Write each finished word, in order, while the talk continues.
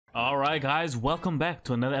Alright guys, welcome back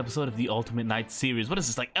to another episode of the Ultimate Night series. What is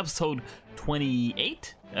this, like episode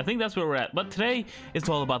 28? I think that's where we're at. But today, it's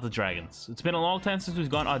all about the dragons. It's been a long time since we've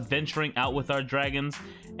gone adventuring out with our dragons,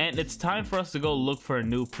 and it's time for us to go look for a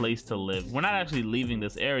new place to live. We're not actually leaving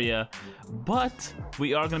this area, but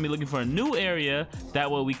we are going to be looking for a new area. That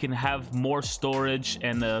way we can have more storage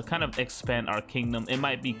and kind of expand our kingdom. It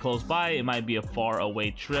might be close by, it might be a far away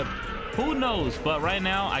trip. Who knows? But right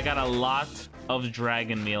now, I got a lot of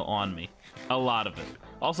dragon meal on me. A lot of it.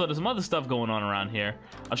 Also, there's some other stuff going on around here.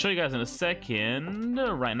 I'll show you guys in a second.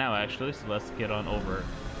 Right now, actually. So let's get on over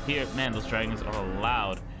here. Man, those dragons are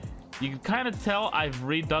loud. You can kind of tell I've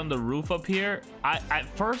redone the roof up here. At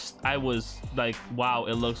first, I was like, wow,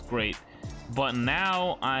 it looks great. But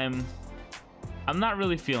now, I'm not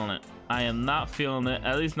really feeling it. I am not feeling it.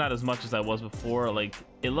 At least not as much as I was before. Like,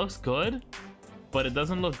 it looks good, but it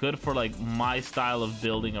doesn't look good for like my style of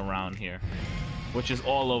building around here, which is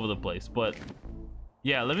all over the place. But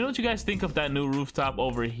yeah, let me know what you guys think of that new rooftop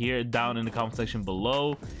over here down in the comment section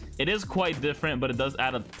below. It is quite different, but it does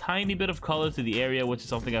add a tiny bit of color to the area, which is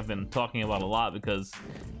something I've been talking about a lot because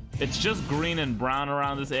it's just green and brown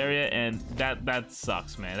around this area, and that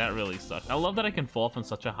sucks, man. That really sucks. I love that I can fall from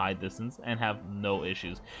such a high distance and have no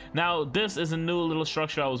issues. Now, this is a new little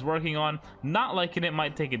structure I was working on. Not liking it,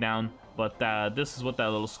 might take it down, but this is what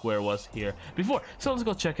that little square was here before. So let's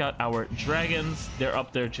go check out our dragons. They're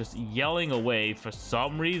up there just yelling away. For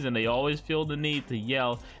some reason, they always feel the need to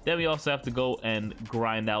yell. Then we also have to go and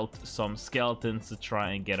grind out some skeletons to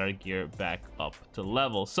try and get our gear back up to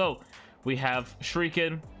level. So we have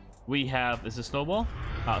Shrieking. We have, is it Snowball?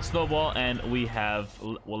 Snowball, and we have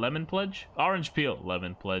Lemon Pledge? Orange Peel,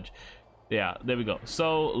 Lemon Pledge. Yeah, there we go.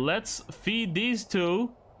 So let's feed these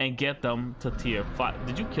two and get them to tier 5.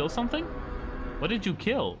 Did you kill something? What did you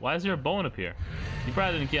kill? Why is there a bone up here? You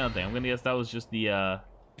probably didn't kill anything. I'm gonna guess that was just the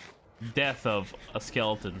death of a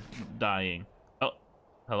skeleton dying. Oh,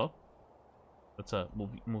 hello? Let's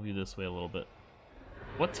move you this way a little bit.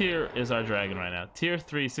 What tier is our dragon right now? Tier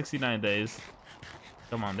 3, 69 days.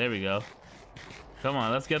 Come on, there we go. Come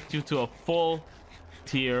on, let's get you to a full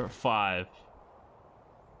tier 5.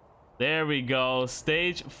 There we go.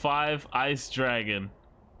 Stage 5 ice dragon.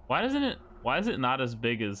 Why is it not as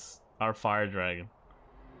big as our fire dragon?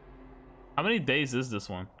 How many days is this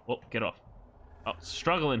one? Oh, get off. Oh,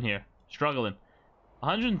 struggling here. Struggling.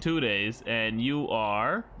 102 days, and you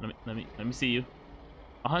are, let me see you.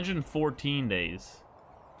 114 days.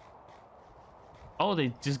 Oh,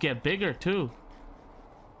 they just get bigger too.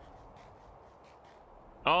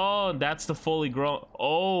 Oh, that's the fully grown.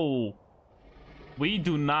 Oh, we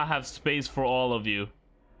do not have space for all of you.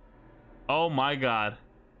 Oh my god.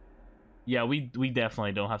 Yeah, we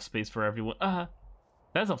definitely don't have space for everyone.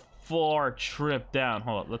 That's a far trip down.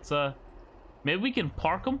 Hold up, let's maybe we can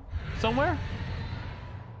park them somewhere.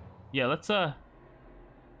 Yeah, let's come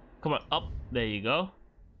on up. There you go.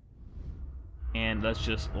 And let's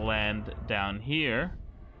just land down here.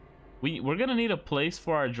 We're gonna need a place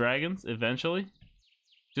for our dragons eventually,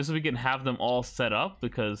 just so we can have them all set up,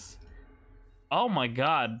 because oh my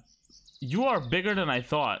god, you are bigger than I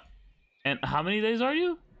thought. And how many days are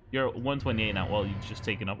you? You're 128 now. Well, you've just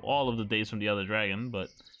taken up all of the days from the other dragon, but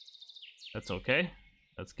that's okay.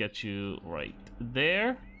 Let's get you right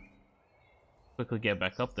there. Quickly get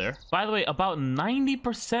back up there. By the way, about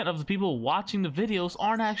 90% of the people watching the videos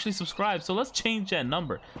aren't actually subscribed, so let's change that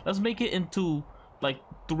number. Let's make it into like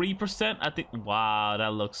 3%. I think, wow,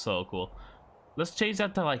 that looks so cool. Let's change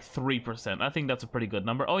that to like 3%. I think that's a pretty good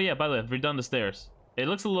number. Oh yeah, by the way, I've redone the stairs. It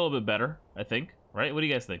looks a little bit better, I think, right? What do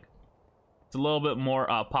you guys think? It's a little bit more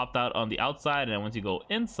popped out on the outside, and once you go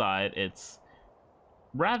inside, it's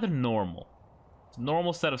rather normal. It's a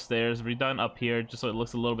normal set of stairs, redone up here, just so it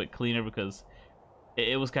looks a little bit cleaner, because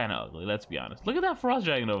it was kind of ugly, let's be honest. Look at that frost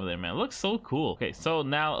dragon over there, man. It looks so cool. Okay, so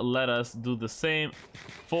now let us do the same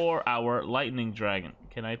for our lightning dragon.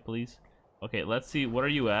 Can I please? Okay, let's see. What are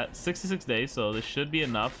you at? 66 days, so this should be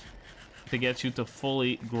enough to get you to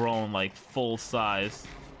fully grown, like full size.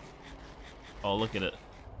 Oh, look at it.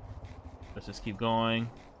 Let's just keep going.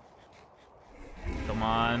 Come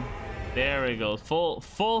on. There we go.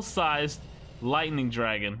 Full-sized lightning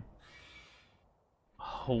dragon.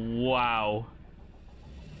 Oh, wow.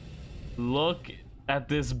 Look at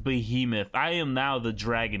this behemoth. I am now the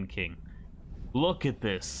Dragon King. Look at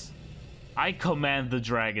this. I command the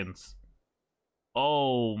dragons.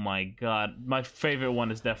 Oh my god. My favorite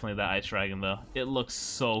one is definitely that ice dragon, though. It looks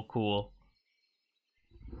so cool.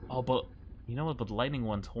 Oh, but you know what? But the lightning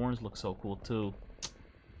one's horns look so cool too.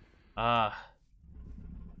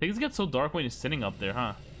 Things get so dark when you're sitting up there,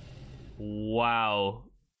 huh? Wow.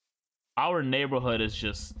 Our neighborhood is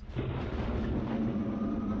just...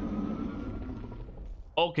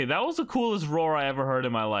 Okay, that was the coolest roar I ever heard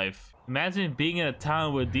in my life. Imagine being in a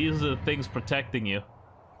town where these are the things protecting you.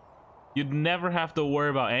 You'd never have to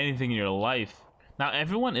worry about anything in your life. Now,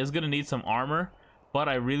 everyone is going to need some armor, but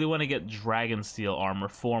I really want to get dragon steel armor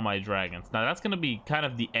for my dragons. Now, that's going to be kind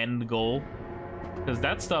of the end goal, because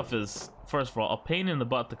that stuff is, first of all, a pain in the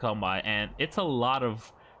butt to come by, and it's a lot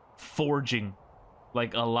of forging,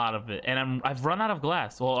 like a lot of it. And I've run out of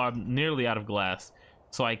glass. Well, I'm nearly out of glass,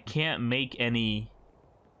 so I can't make any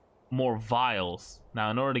more vials.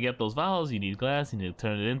 Now, in order to get those vials, you need glass, you need to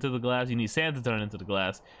turn it into the glass, you need sand to turn it into the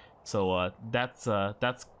glass. So that's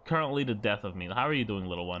currently the death of me. How are you doing,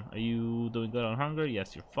 little one? Are you doing good on hunger?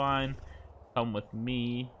 Yes, you're fine. Come with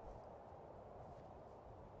me.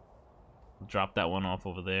 Drop that one off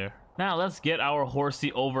over there. Now let's get our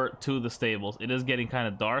horsey over to the stables. It is getting kind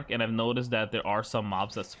of dark, and I've noticed that there are some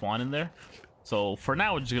mobs that spawn in there. So for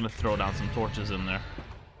now, we're just gonna throw down some torches in there.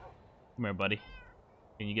 Come here, buddy.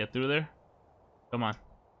 Can you get through there? Come on.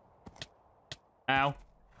 Ow.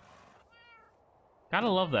 Gotta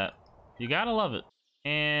love that. You gotta love it.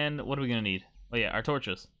 And what are we gonna need? Oh yeah, our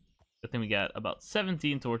torches. I think we got about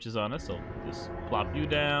 17 torches on us, so just plop you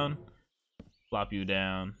down, plop you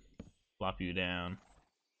down, plop you down.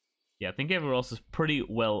 Yeah, I think everywhere else is pretty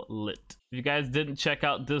well lit. If you guys didn't check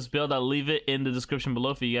out this build, I'll leave it in the description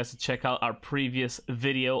below for you guys to check out our previous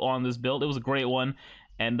video on this build. It was a great one.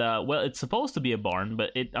 And, well, it's supposed to be a barn,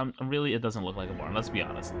 but really, it doesn't look like a barn, let's be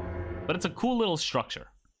honest. But it's a cool little structure.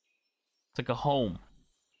 It's like a home,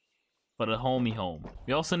 but a homey home.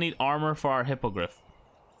 We also need armor for our hippogriff.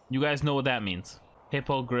 You guys know what that means.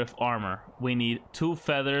 Hippogriff armor. We need 2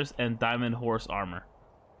 feathers and diamond horse armor.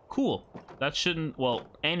 Cool. That shouldn't, well,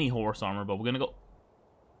 any horse armor, but we're gonna go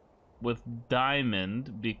with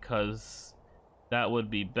diamond because that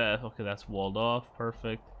would be best. Okay, that's walled off.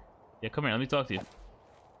 Perfect. Yeah, come here. Let me talk to you.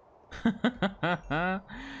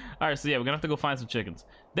 Alright, so yeah, we're gonna have to go find some chickens.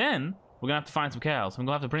 Then we're gonna have to find some cows. I'm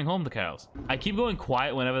gonna have to bring home the cows. I keep going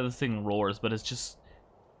quiet whenever this thing roars, but it's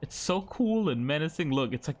so cool and menacing.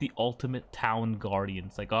 Look, it's like the ultimate town guardian.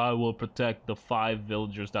 It's like, I will protect the 5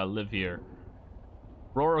 villagers that live here.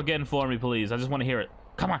 Roar again for me, please. I just want to hear it.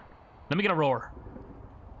 Come on, let me get a roar.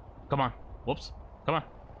 Come on. Whoops. Come on,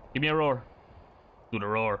 give me a roar. Do the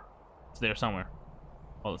roar. It's there somewhere.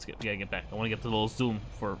 Oh, we gotta get back. I want to get the little zoom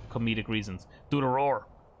for comedic reasons. Do the roar.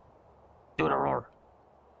 Do the roar.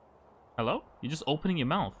 Hello? You're just opening your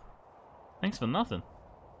mouth. Thanks for nothing.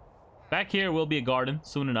 Back here will be a garden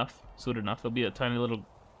soon enough. Soon enough. There'll be a tiny little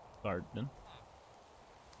garden.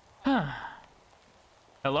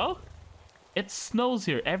 Hello? It snows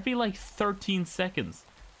here every like 13 seconds.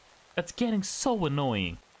 That's getting so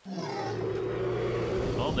annoying.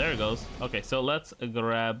 Oh, there it goes. Okay, so let's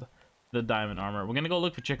grab the diamond armor. We're gonna go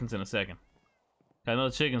look for chickens in a second. I know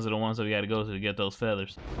the chickens are the ones that we gotta go to get those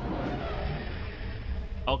feathers.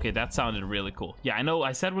 Okay, that sounded really cool. Yeah, I know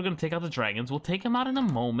I said we're gonna take out the dragons. We'll take them out in a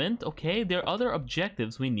moment, okay? There are other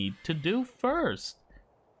objectives we need to do first.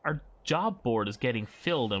 Our job board is getting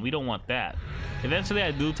filled, and we don't want that. Eventually,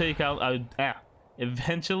 I do take out...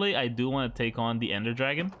 Eventually, I do want to take on the Ender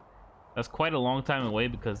Dragon. That's quite a long time away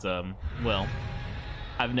because, well,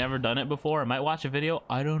 I've never done it before. I might watch a video.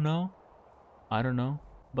 I don't know.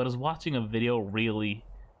 But is watching a video really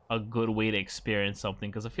a good way to experience something?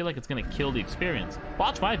 Because I feel like it's going to kill the experience.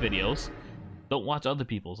 Watch my videos. Don't watch other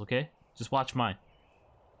people's, okay? Just watch mine.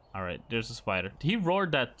 Alright, there's a spider. He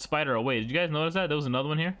roared that spider away. Did you guys notice that? There was another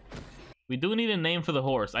one here. We do need a name for the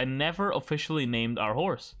horse. I never officially named our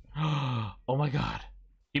horse. Oh my god.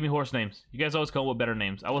 Give me horse names. You guys always come up with better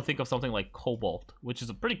names. I would think of something like Cobalt, which is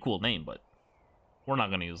a pretty cool name, but we're not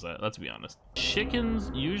going to use that. Let's be honest.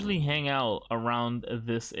 Chickens usually hang out around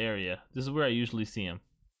this area. This is where I usually see them.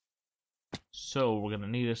 So we're going to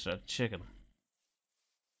need us a chicken.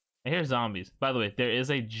 And here's zombies. By the way, there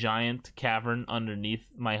is a giant cavern underneath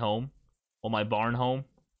my home. Or my barn home.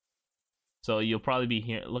 So you'll probably be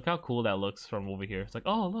hearing... Look how cool that looks from over here. It's like,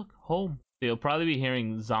 oh, look, home. So you'll probably be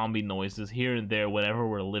hearing zombie noises here and there whenever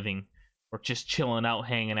we're living. Or just chilling out,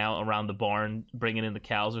 hanging out around the barn, bringing in the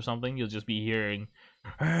cows or something. You'll just be hearing...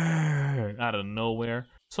 out of nowhere.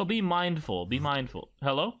 So be mindful. Be mindful.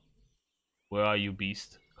 Hello? Where are you,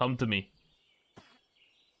 beast? Come to me.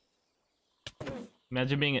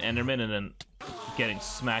 Imagine being an Enderman and then getting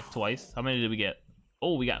smacked twice. How many did we get?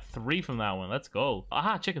 Oh, we got 3 from that one. Let's go.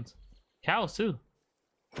 Aha, chickens. Cows, too.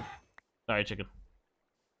 Sorry, chicken.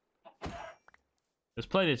 There's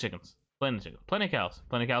plenty of chickens. Plenty of chickens. Plenty of cows.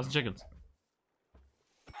 Plenty of cows and chickens.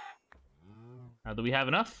 Now, do we have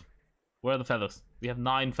enough? Where are the feathers? We have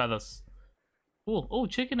 9 feathers. Cool. Oh,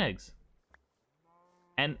 chicken eggs.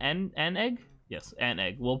 An egg? Yes, an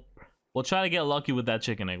egg. We'll try to get lucky with that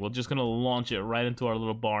chicken egg. We're just gonna launch it right into our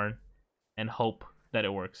little barn and hope that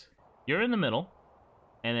it works. You're in the middle,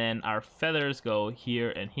 and then our feathers go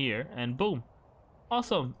here, and boom.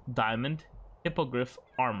 Awesome. Diamond hippogriff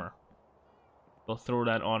armor. We'll throw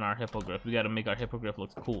that on our hippogriff. We gotta make our hippogriff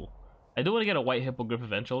look cool. I do want to get a white hippogriff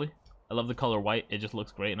eventually. I love the color white. It just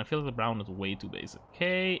looks great, and I feel like the brown is way too basic.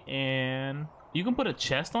 Okay, and you can put a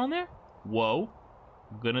chest on there? Whoa.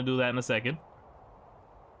 I'm gonna do that in a second.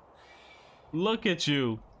 Look at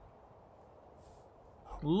you.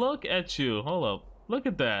 Look at you. Hold up. Look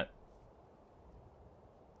at that.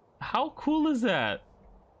 How cool is that?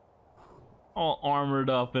 All armored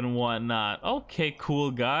up and whatnot. Okay,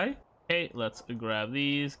 cool guy. Okay, let's grab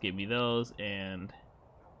these. Give me those. And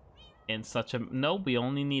in such a... Nope, we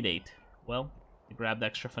only need 8. Well, I grabbed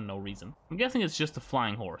extra for no reason. I'm guessing it's just a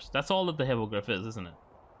flying horse. That's all that the hippogriff is, isn't it?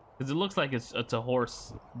 Because it looks like it's a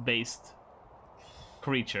horse-based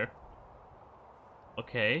creature.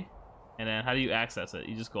 Okay. And then how do you access it?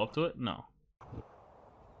 You just go up to it? No.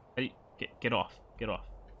 How do you... Get off. Get off.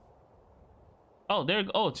 Oh, there...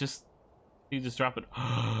 Oh, it's just... You just drop it.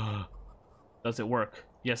 Does it work?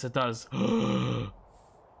 Yes, it does.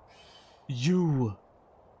 You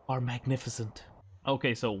are magnificent.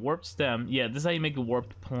 Okay, so warped stem. Yeah, this is how you make the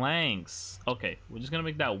warped planks. Okay, we're just gonna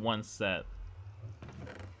make that one set.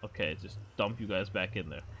 Okay, just dump you guys back in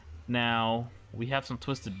there. Now, we have some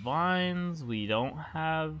twisted vines. We don't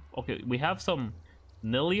have... Okay, we have some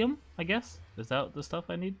nilium, I guess. Is that the stuff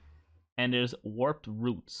I need? And there's warped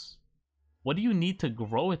roots. What do you need to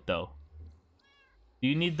grow it, though? Do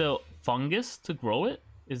you need the fungus to grow it?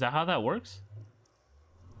 Is that how that works?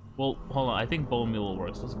 Well, hold on. I think bone meal will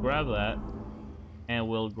work. So let's grab that. And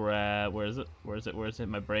we'll grab... Where is it? Where is it? Where is it?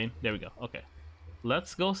 My brain? There we go. Okay.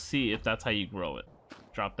 Let's go see if that's how you grow it.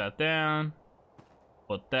 Drop that down.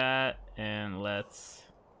 Put that. And let's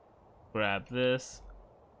grab this.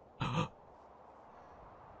 Oh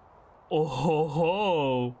ho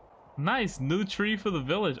ho! Nice. New tree for the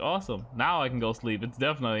village. Awesome. Now I can go sleep. It's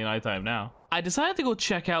definitely nighttime now. I decided to go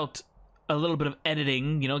check out a little bit of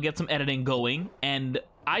editing, you know, get some editing going, and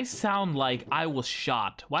I sound like I was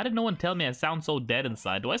shot. Why did no one tell me I sound so dead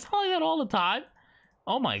inside? Do I sound like that all the time?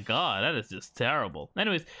 Oh my god, that is just terrible.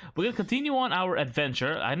 Anyways, we're gonna continue on our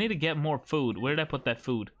adventure. I need to get more food. Where did I put that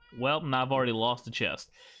food? Well, now I've already lost the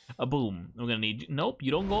chest. Boom. We're gonna need... Nope,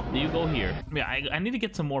 you don't go... You go here. Yeah, I need to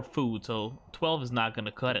get some more food, so 12 is not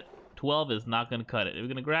gonna cut it. 12 is not gonna cut it. We're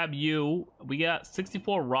gonna grab you. We got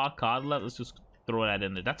 64 raw cod left. Let's just throw that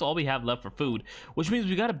in there. That's all we have left for food, which means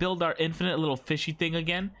we gotta build our infinite little fishy thing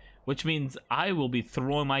again, which means I will be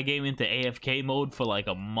throwing my game into AFK mode for like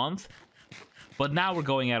a month. But now we're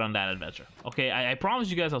going out on that adventure. Okay, I promised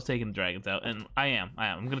you guys I was taking the dragons out, and I am.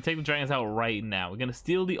 I'm gonna take the dragons out right now. We're gonna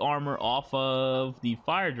steal the armor off of the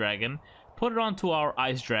fire dragon, put it onto our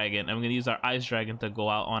ice dragon, and we're gonna use our ice dragon to go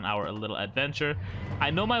out on our little adventure. I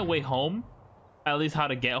know my way home, at least how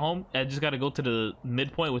to get home. I just gotta go to the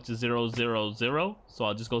midpoint, which is 0, 0, 0. So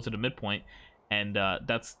I'll just go to the midpoint, and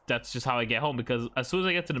that's just how I get home. Because as soon as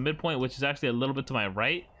I get to the midpoint, which is actually a little bit to my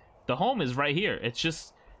right, the home is right here. It's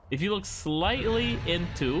just, if you look slightly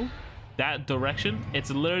into that direction, it's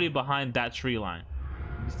literally behind that tree line.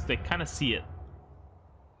 They kind of see it.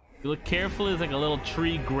 If you look carefully, there's like a little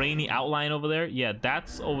tree grainy outline over there. Yeah,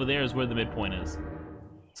 that's over there is where the midpoint is.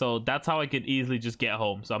 So that's how I could easily just get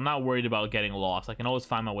home. So I'm not worried about getting lost. I can always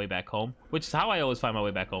find my way back home, which is how I always find my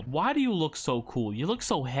way back home. Why do you look so cool? You look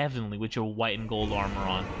so heavenly with your white and gold armor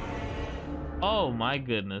on. Oh my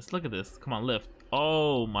goodness. Look at this. Come on, lift.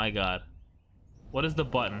 Oh my god. What is the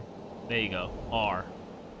button? There you go. R.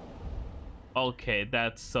 Okay,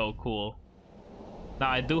 that's so cool. Now,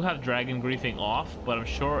 I do have Dragon Griefing off, but I'm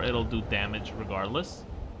sure it'll do damage regardless.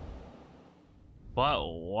 But,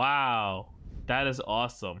 wow. That is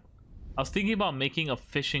awesome. I was thinking about making a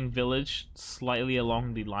fishing village slightly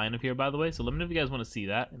along the line of here, by the way. So let me know if you guys want to see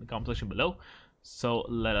that in the comment section below. So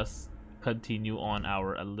let us continue on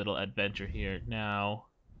our little adventure here. Now,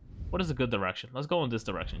 what is a good direction? Let's go in this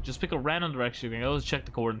direction. Just pick a random direction. You can always check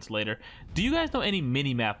the coordinates later. Do you guys know any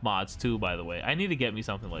mini-map mods too, by the way? I need to get me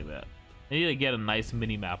something like that. I need to get a nice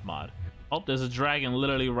mini-map mod. Oh, there's a dragon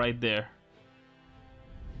literally right there.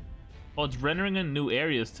 Oh, it's rendering in new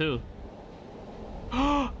areas too.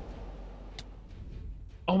 Oh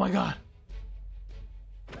my god.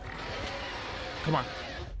 Come on.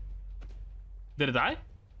 Did it die?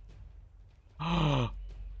 Oh.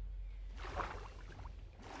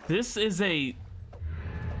 This is a...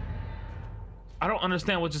 I don't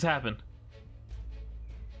understand what just happened.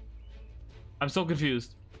 I'm so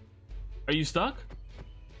confused. Are you stuck?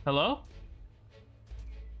 Hello?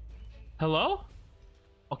 Hello?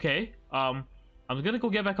 Okay. I'm gonna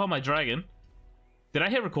go get back on my dragon. Did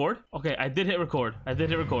I hit record? Okay, I did hit record. I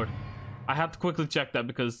did hit record. I have to quickly check that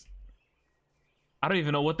because I don't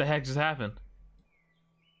even know what the heck just happened.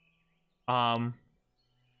 I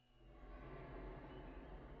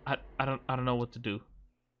don't know what to do.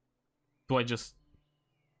 Do I just...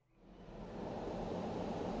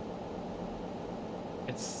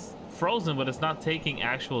 It's frozen, but it's not taking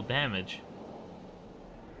actual damage.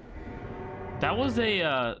 That was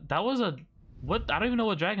a what? I don't even know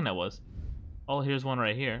what dragon that was. Oh, here's one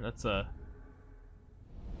right here. That's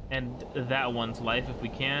and that one's life if we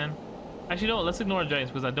can. Actually, no, let's ignore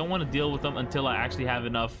dragons because I don't want to deal with them until I actually have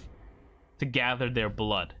enough to gather their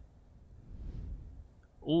blood.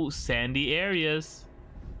 Ooh, sandy areas.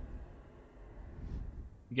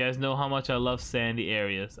 You guys know how much I love sandy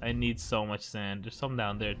areas. I need so much sand. There's some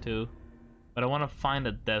down there too. But I want to find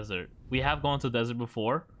a desert. We have gone to the desert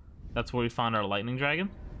before. That's where we found our lightning dragon.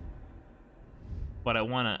 But I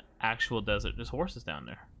want an actual desert. There's horses down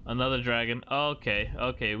there. Another dragon. Okay,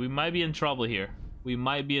 okay. We might be in trouble here. We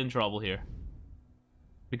might be in trouble here.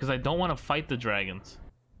 Because I don't want to fight the dragons.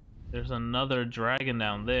 There's another dragon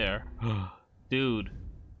down there. Dude.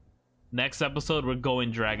 Next episode, we're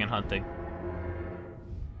going dragon hunting.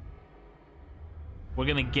 We're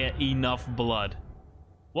gonna get enough blood.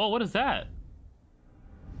 Whoa, what is that?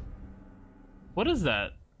 What is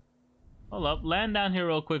that? Hold up, land down here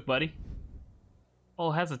real quick, buddy.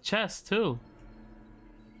 Oh, it has a chest too.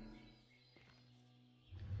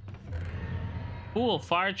 Cool,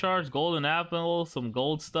 fire charge, golden apple, some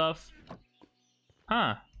gold stuff.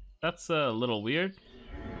 Huh, that's a little weird.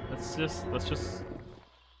 Let's just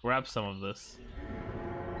grab some of this.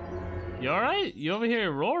 You alright? You over here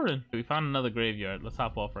roaring? We found another graveyard. Let's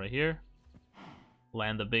hop off right here.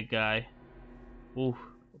 Land the big guy. Ooh,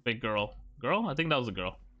 big girl. Girl? I think that was a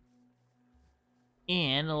girl.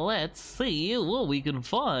 And let's see what we can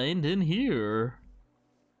find in here.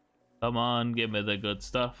 Come on, give me the good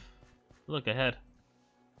stuff. Look ahead.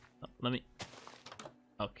 Oh, let me...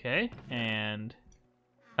 Okay, and...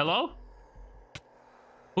 Hello?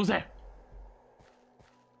 Who's there?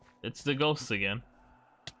 It's the ghosts again.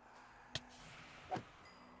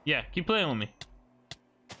 Yeah, keep playing with me.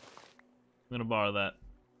 I'm gonna borrow that.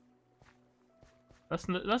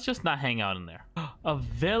 Let's just not hang out in there. A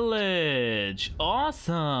village!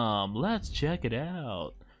 Awesome! Let's check it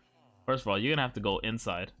out. First of all, you're gonna have to go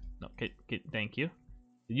inside. No, okay, thank you.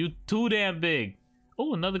 You too damn big.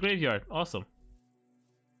 Oh, another graveyard. Awesome.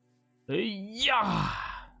 Yeah.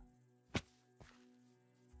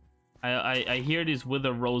 I hear these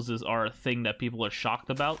wither roses are a thing that people are shocked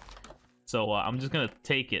about. So I'm just gonna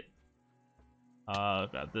take it.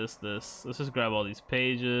 Got this. Let's just grab all these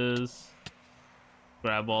pages.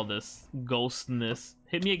 Grab all this ghostness.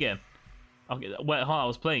 Hit me again. Okay, wait, hold on, I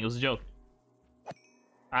was playing. It was a joke.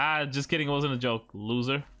 Ah, just kidding. It wasn't a joke,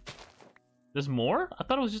 loser. There's more? I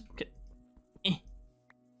thought it was just... I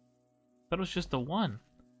thought it was just the one.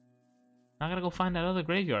 Now I gotta go find that other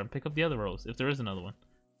graveyard and pick up the other rose, if there is another one.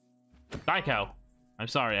 Die, cow. I'm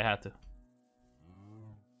sorry, I had to.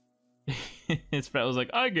 His friend was like,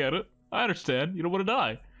 I get it. I understand. You don't want to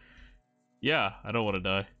die. Yeah, I don't want to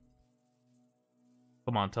die.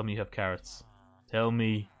 Come on, tell me you have carrots. Tell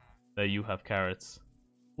me that you have carrots.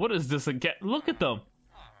 What is this again? Look at them.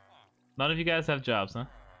 None of you guys have jobs, huh?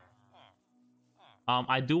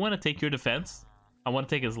 I do want to take your defense. I want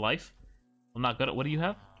to take his life. I'm not good at... What do you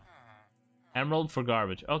have? Emerald for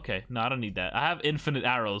garbage. Okay, no, I don't need that. I have infinite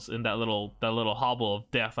arrows in that little hobble of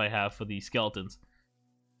death I have for the skeletons.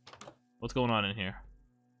 What's going on in here?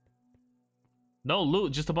 No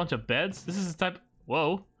loot, just a bunch of beds? This is the type...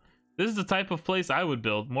 Whoa. This is the type of place I would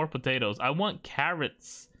build. More potatoes. I want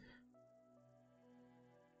carrots.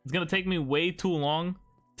 It's gonna take me way too long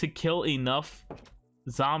to kill enough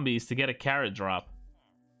zombies to get a carrot drop.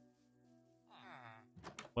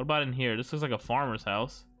 What about in here? This looks like a farmer's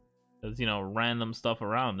house. There's, you know, random stuff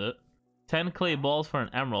around it. 10 clay balls for an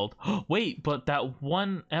emerald. Wait, but that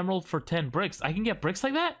one emerald for 10 bricks. I can get bricks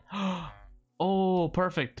like that? Oh,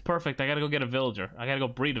 perfect, perfect. I gotta go get a villager. I gotta go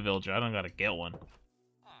breed a villager. I don't gotta get one.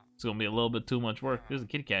 It's gonna be a little bit too much work. There's a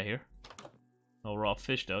kitty cat here. No raw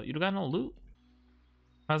fish, though. You got no loot?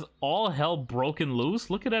 Has all hell broken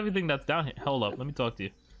loose? Look at everything that's down here. Hold up, let me talk to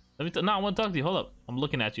you. No, I want to talk to you. Hold up. I'm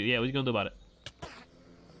looking at you. Yeah, what you gonna do about it?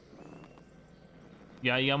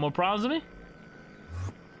 Yeah, you got more problems than me?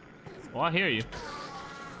 Well, I hear you.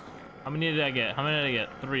 How many did I get? How many did I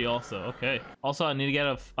get? 3 also. Okay. Also, I need to get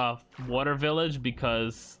a water village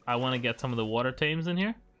because I want to get some of the water tames in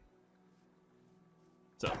here.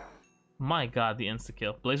 So, my god, the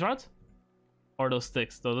insta-kill. Blaze rods? Or those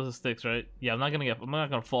sticks. Those are sticks, right? Yeah, I'm not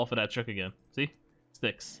gonna fall for that trick again. See?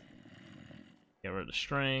 Sticks. Get rid of the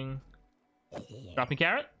string. Drop me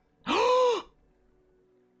carrot.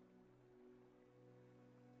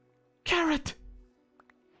 Carrot!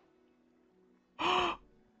 Oh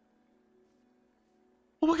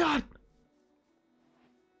my god!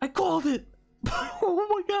 I called it! Oh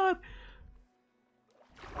my god!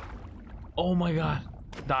 Oh my god.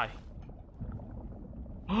 Die.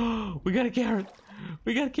 We got a carrot.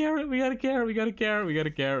 We got a carrot. We got a carrot. We got a carrot. We got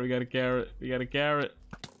a carrot. We got a carrot. We got a carrot.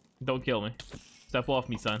 Don't kill me. Step off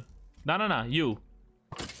me, son. No, you.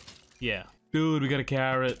 Yeah. Dude, we got a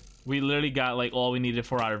carrot. We literally got like all we needed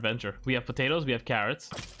for our adventure. We have potatoes, we have carrots.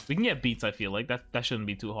 We can get beets, I feel like. That shouldn't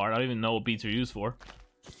be too hard. I don't even know what beets are used for.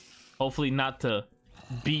 Hopefully not to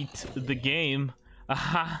beat the game.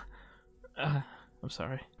 Aha. I'm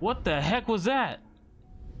sorry. What the heck was that?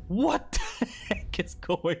 What the heck is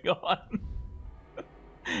going on?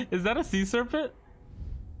 Is that a sea serpent?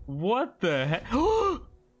 What the heck? Oh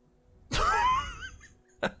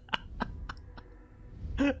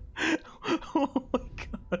my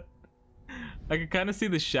god. I can kind of see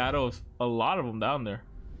the shadow of a lot of them down there.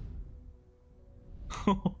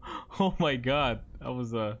 Oh my god. That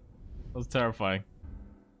was terrifying.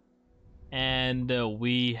 And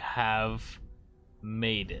we have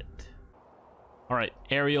made it. All right,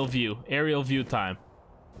 aerial view time.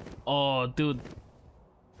 Oh, dude,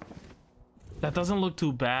 that doesn't look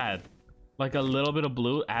too bad. Like a little bit of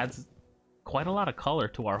blue adds quite a lot of color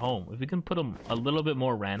to our home. If we can put them a little bit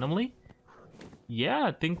more randomly, yeah,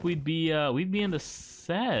 I think we'd be in the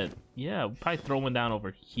set. Yeah, we'll probably throw one down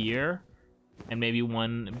over here, and maybe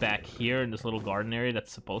one back here in this little garden area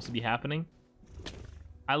that's supposed to be happening.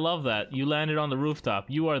 I love that. You landed on the rooftop.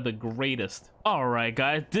 You are the greatest. Alright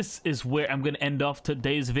guys, this is where I'm gonna end off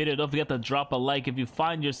today's video. Don't forget to drop a like if you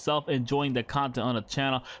find yourself enjoying the content on the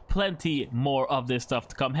channel. Plenty more of this stuff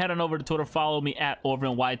to come. Head on over to Twitter, follow me at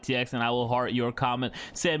OverInYTX, and I will heart your comment.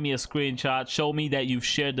 Send me a screenshot, show me that you've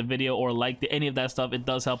shared the video or liked it. Any of that stuff, it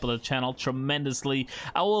does help the channel tremendously.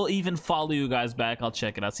 I will even follow you guys back. I'll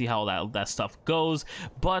check it out, see how that stuff goes.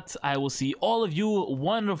 But I will see all of you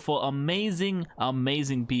wonderful, amazing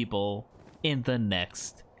people in the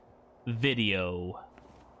next video.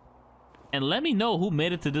 And let me know who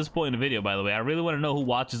made it to this point in the video, by the way. I really want to know who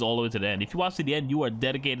watches all the way to the end. If you watch to the end, you are a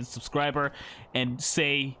dedicated subscriber, and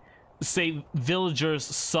say villagers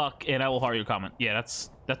suck, and I will heart your comment. Yeah, that's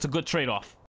a good trade-off.